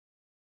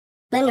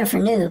Blender for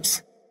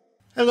Noobs.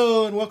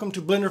 Hello and welcome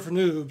to Blender for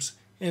Noobs.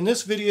 In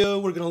this video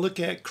we're going to look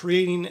at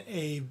creating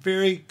a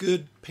very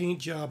good paint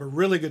job, a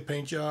really good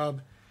paint job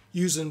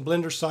using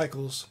Blender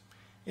cycles.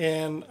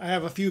 And I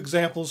have a few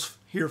examples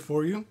here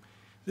for you.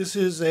 This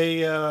is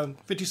a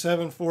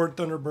 57 Ford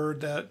Thunderbird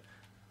that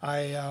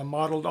I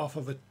modeled off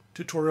of a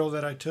tutorial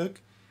that I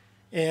took.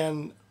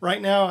 And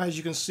right now, as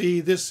you can see,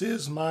 this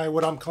is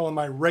what I'm calling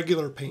my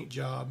regular paint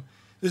job.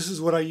 This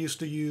is what I used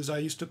to use. I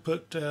used to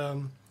put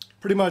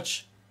pretty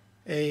much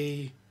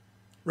a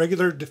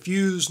regular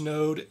diffuse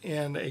node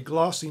and a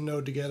glossy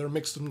node together,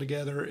 mix them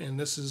together, and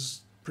this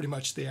is pretty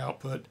much the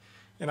output.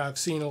 And I've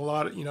seen a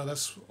lot of,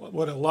 that's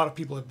what a lot of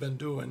people have been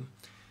doing.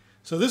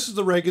 So this is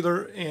the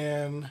regular,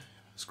 and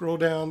scroll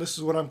down, this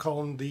is what I'm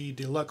calling the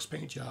deluxe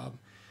paint job.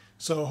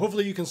 So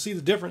hopefully you can see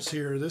the difference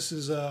here. This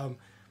is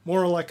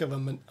more like of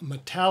a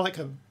metallic,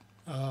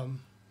 a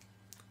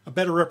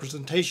better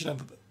representation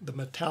of the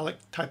metallic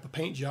type of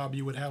paint job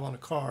you would have on a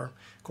car.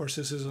 Of course,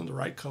 this isn't the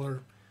right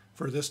color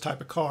for this type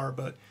of car,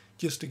 but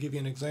just to give you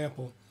an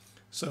example.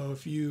 So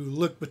if you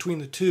look between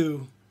the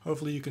two,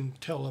 hopefully you can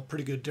tell a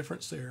pretty good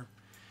difference there.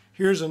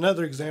 Here's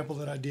another example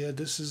that I did.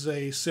 This is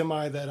a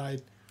semi that I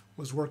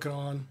was working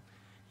on,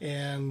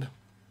 and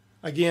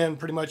again,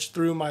 pretty much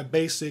threw my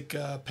basic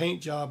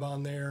paint job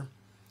on there.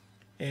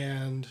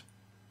 And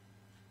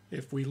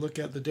if we look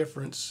at the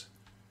difference,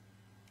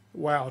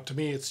 wow, to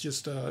me it's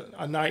just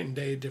a night and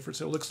day difference.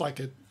 It looks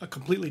like a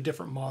completely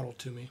different model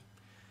to me.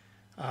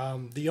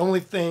 The only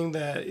thing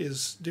that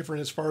is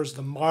different as far as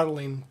the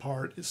modeling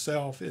part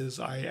itself is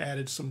I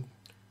added some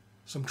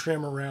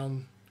trim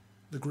around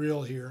the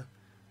grill here,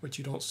 which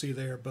you don't see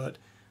there. But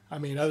I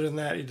mean, other than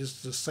that, it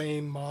is the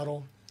same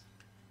model,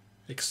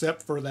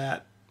 except for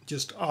that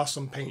just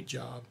awesome paint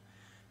job.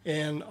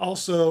 And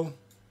also,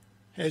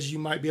 as you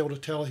might be able to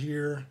tell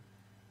here,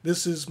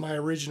 this is my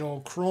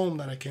original chrome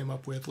that I came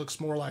up with. Looks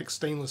more like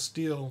stainless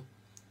steel,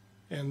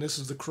 and this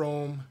is the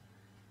chrome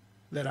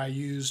that I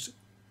used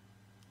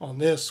on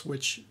this,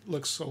 which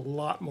looks a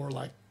lot more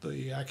like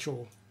the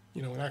actual,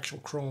 an actual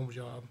chrome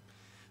job.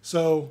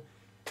 So,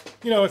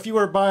 if you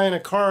were buying a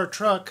car or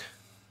truck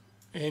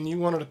and you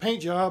wanted a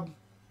paint job,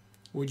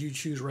 would you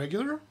choose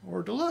regular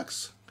or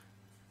deluxe?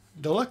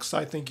 Deluxe,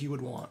 I think you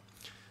would want.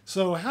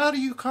 So how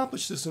do you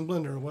accomplish this in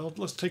Blender? Well,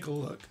 let's take a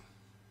look.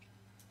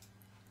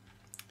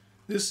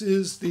 This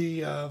is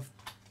the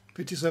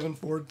 57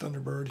 Ford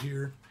Thunderbird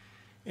here,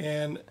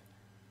 and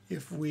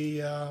if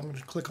we, I'm going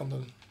to click on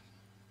the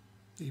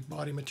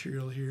body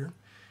material here,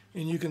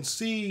 and you can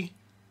see,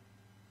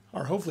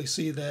 or hopefully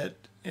see, that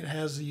it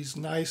has these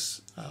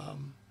nice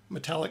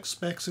metallic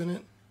specks in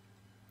it,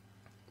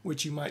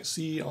 which you might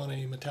see on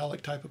a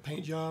metallic type of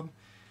paint job.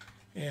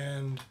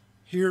 And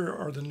here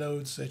are the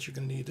nodes that you're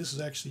going to need. This is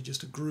actually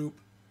just a group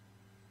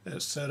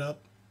that's set up,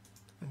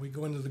 and we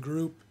go into the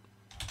group,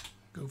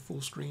 go full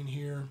screen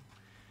here.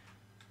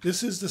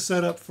 This is the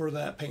setup for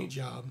that paint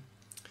job.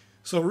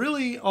 So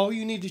really all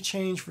you need to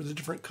change for the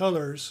different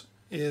colors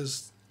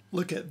is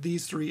look at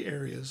these three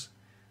areas.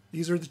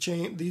 These are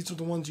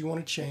the ones you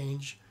want to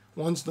change.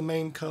 One's the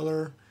main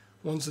color,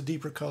 one's the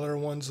deeper color,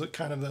 one's that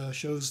kind of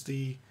shows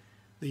the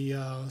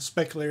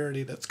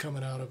specularity that's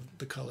coming out of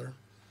the color.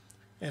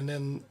 And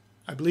then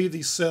I believe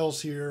these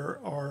cells here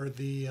are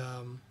the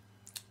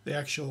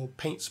actual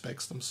paint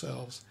specs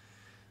themselves.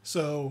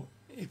 So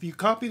if you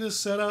copy this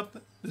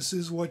setup, this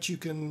is what you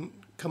can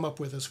come up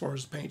with as far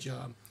as the paint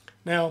job.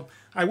 Now,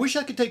 I wish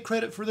I could take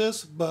credit for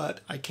this,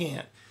 but I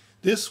can't.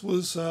 This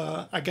was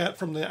I got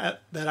from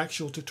that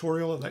actual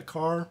tutorial of that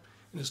car,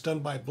 and it's done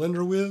by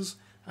BlenderWiz.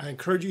 I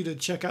encourage you to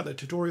check out the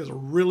tutorial. It's a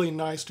really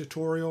nice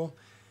tutorial.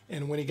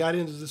 And when he got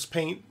into this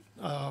paint,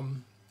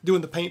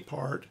 doing the paint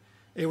part,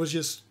 it was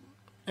just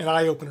an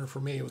eye-opener for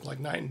me. It was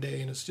like night and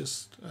day, and it's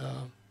just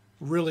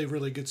really,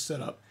 really good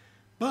setup.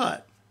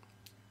 But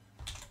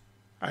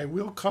I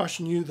will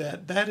caution you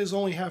that that is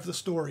only half the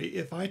story.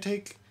 If I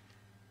take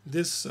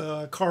this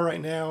car right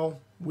now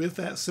with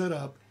that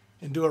setup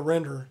and do a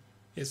render,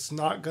 it's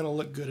not going to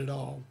look good at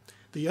all.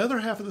 The other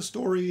half of the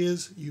story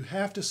is you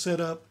have to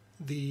set up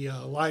the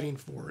lighting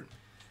for it.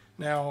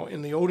 Now,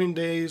 in the olden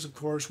days, of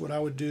course, what I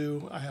would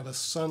do, I have a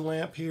sun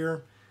lamp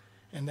here,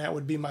 and that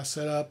would be my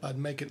setup. I'd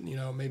make it,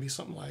 maybe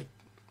something like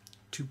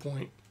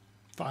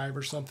 2.5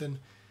 or something,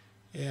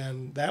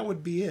 and that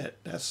would be it.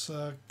 That's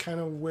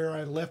kind of where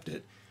I left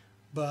it.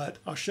 But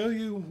I'll show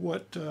you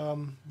what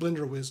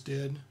BlenderWiz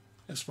did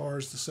as far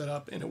as the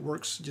setup, and it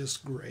works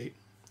just great.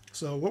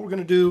 So what we're going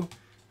to do,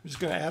 I'm just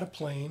going to add a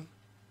plane,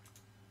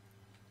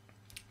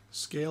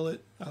 scale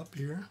it up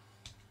here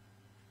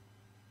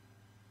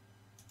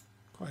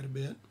quite a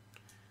bit,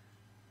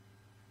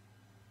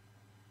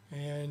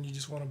 and you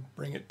just want to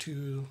bring it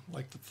to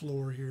like the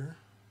floor here,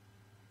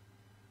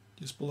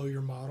 just below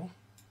your model.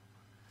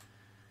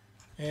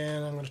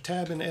 And I'm going to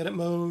tab in edit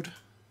mode,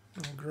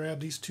 and I'll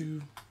grab these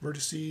two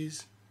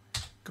vertices,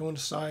 go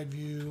into side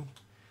view,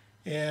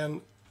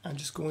 and I'm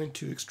just going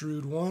to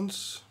extrude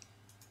once,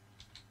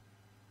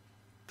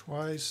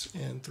 twice,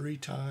 and 3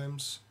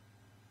 times.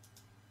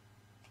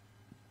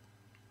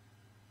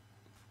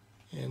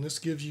 And this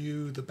gives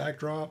you the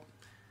backdrop.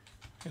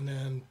 And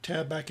then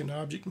tab back into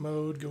object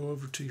mode, go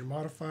over to your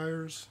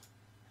modifiers,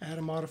 add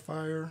a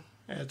modifier,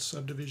 add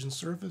subdivision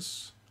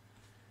surface,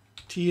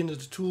 T into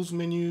the tools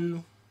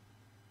menu,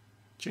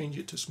 change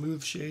it to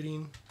smooth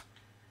shading,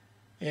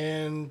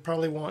 and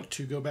probably want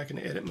to go back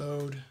into edit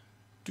mode,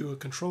 do a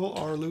Control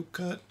R loop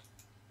cut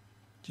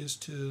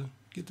just to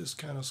get this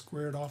kind of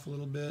squared off a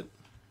little bit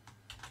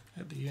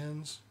at the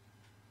ends.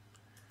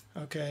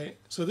 Okay,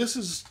 so this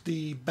is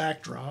the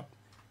backdrop,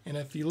 and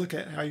if you look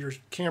at how your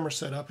camera's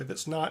set up, if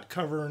it's not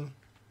covering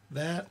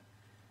that,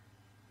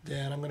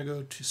 then I'm going to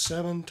go to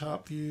 7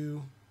 top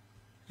view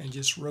and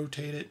just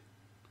rotate it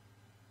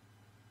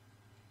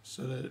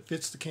so that it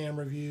fits the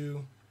camera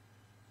view,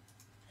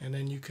 and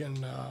then you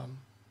can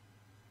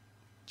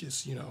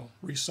just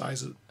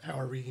resize it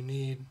however you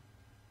need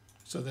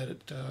so that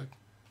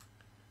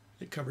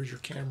it covers your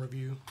camera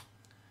view.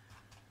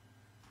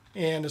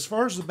 And as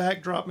far as the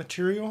backdrop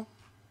material,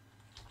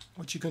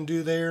 what you can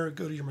do there,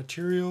 go to your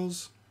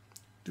materials,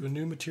 do a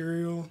new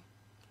material,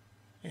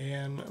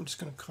 and I'm just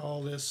going to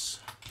call this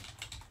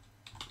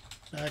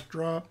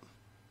backdrop,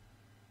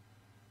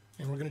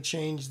 and we're going to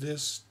change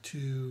this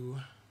to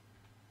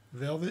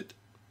velvet.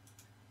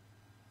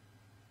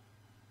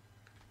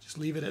 Just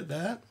leave it at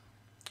that.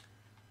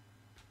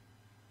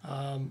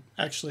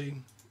 Actually,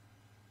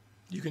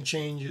 you can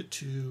change it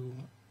to,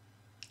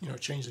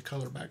 change the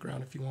color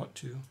background if you want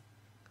to.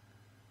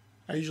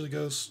 I usually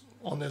go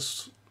on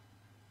this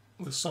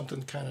with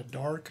something kind of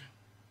dark.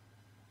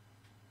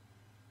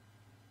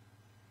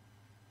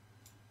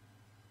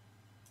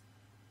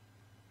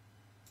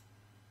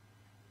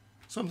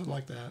 Something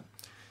like that.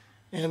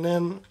 And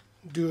then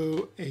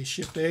do a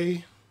Shift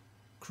A,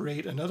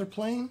 create another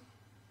plane,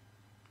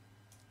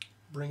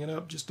 bring it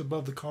up just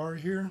above the car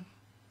here,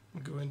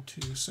 go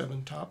into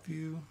 7 top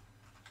view,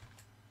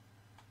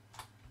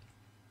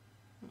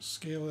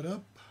 scale it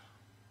up,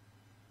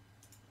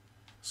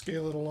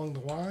 scale it along the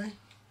Y,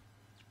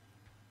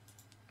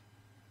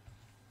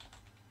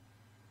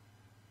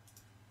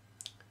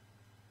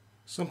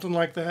 something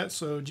like that,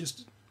 so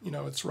just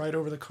it's right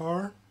over the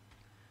car.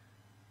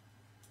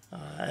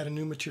 Add a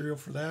new material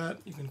for that.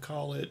 You can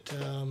call it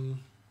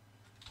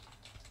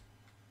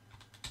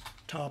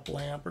top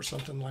lamp or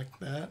something like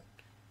that.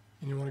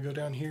 And you want to go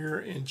down here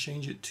and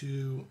change it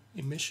to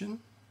emission.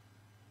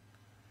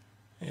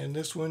 And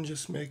this one,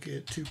 just make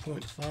it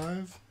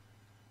 2.5.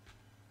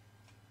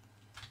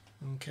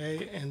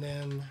 Okay, and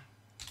then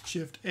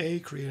Shift A,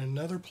 create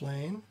another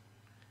plane.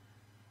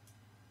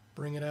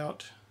 Bring it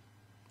out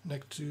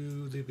next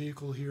to the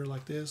vehicle here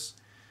like this.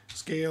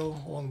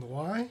 Scale along the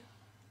Y.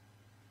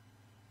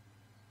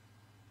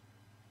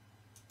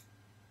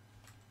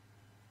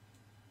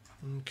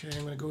 Okay,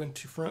 I'm going to go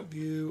into front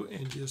view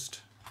and just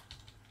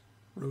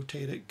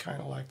rotate it kind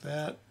of like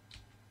that.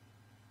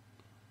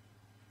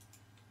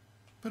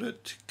 Put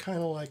it kind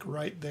of like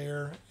right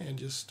there and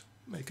just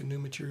make a new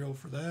material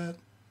for that.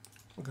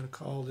 We're going to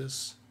call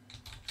this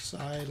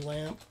side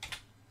lamp.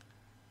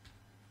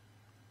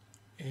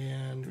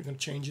 And we're going to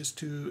change this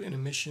to an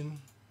emission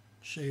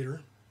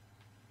shader.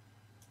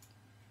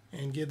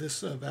 And give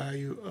this a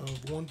value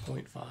of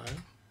 1.5.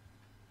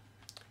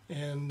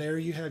 And there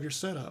you have your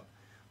setup.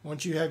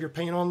 Once you have your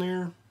paint on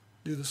there,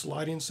 do the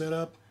sliding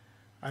setup.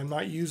 I'm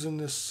not using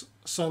this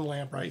sun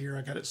lamp right here.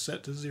 I got it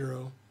set to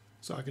 0,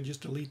 so I can just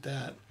delete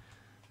that.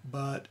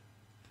 But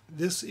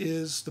this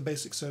is the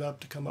basic setup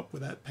to come up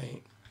with that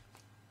paint.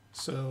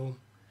 So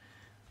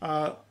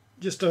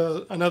just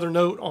another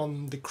note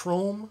on the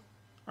chrome.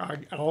 I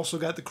also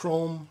got the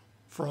chrome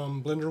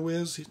from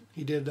BlenderWiz.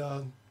 He did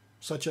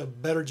such a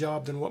better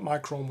job than what my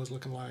chrome was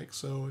looking like.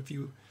 So if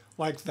you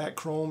liked that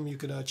chrome, you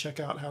could check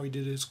out how he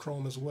did his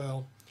chrome as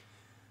well.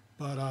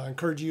 But I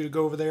encourage you to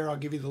go over there. I'll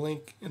give you the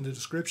link in the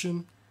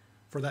description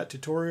for that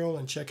tutorial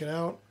and check it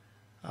out.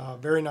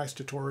 Very nice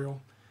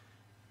tutorial.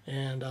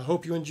 And I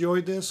hope you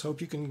enjoyed this.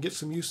 Hope you can get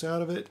some use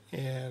out of it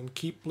and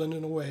keep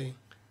blending away.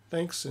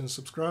 Thanks, and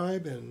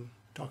subscribe, and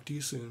talk to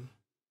you soon.